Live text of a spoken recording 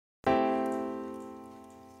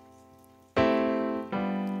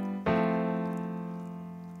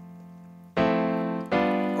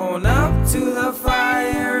On up to the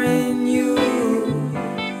fire in you.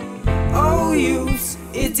 Oh, youth,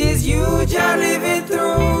 it is you Jah living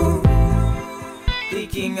through. The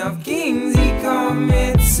King of Kings, he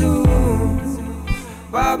cometh soon.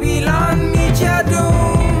 Babylon, meet your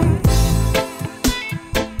doom.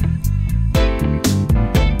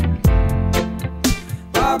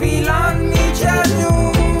 Babylon, meet your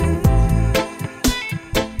doom.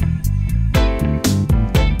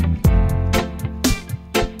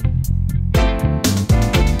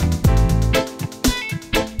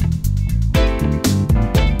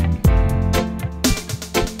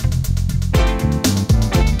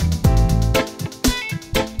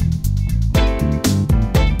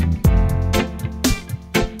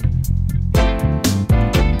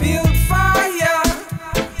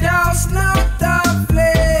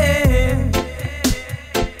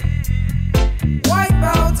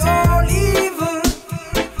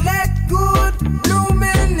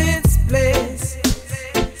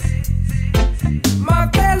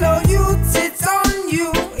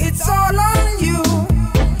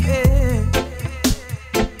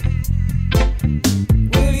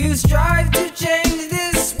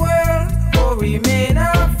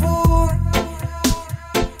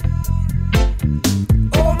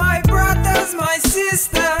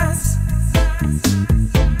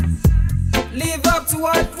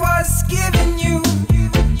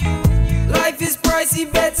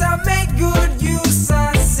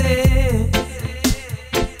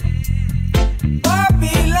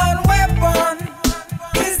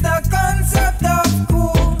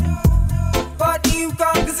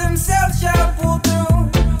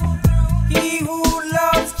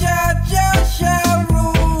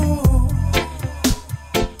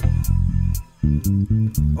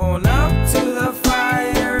 On up to the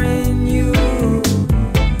fire in you.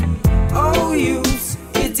 Oh, youth,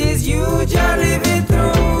 it is you Jah living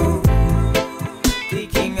through. The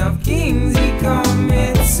King of Kings, he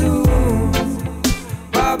cometh soon.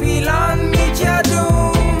 Babylon, meet your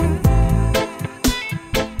doom.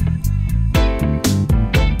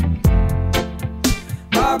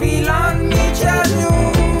 Babylon, meet your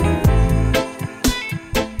doom.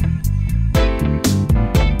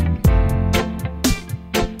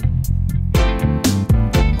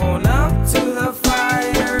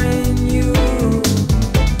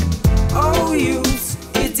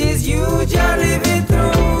 Jah living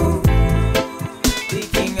through. The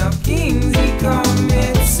King of Kings, he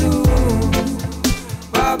cometh soon.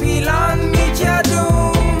 Babylon, meet your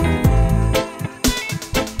doom.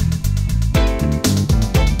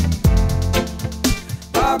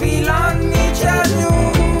 Babylon, meet your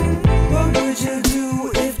doom. What would you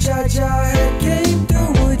do if Jah had came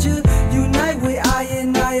through? Would you unite with I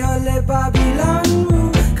and I, or let Babylon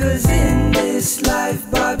rule? Cause in this life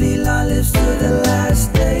Babylon lives to the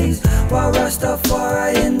last days, while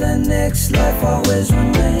Rastafari in the next life always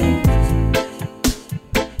remains.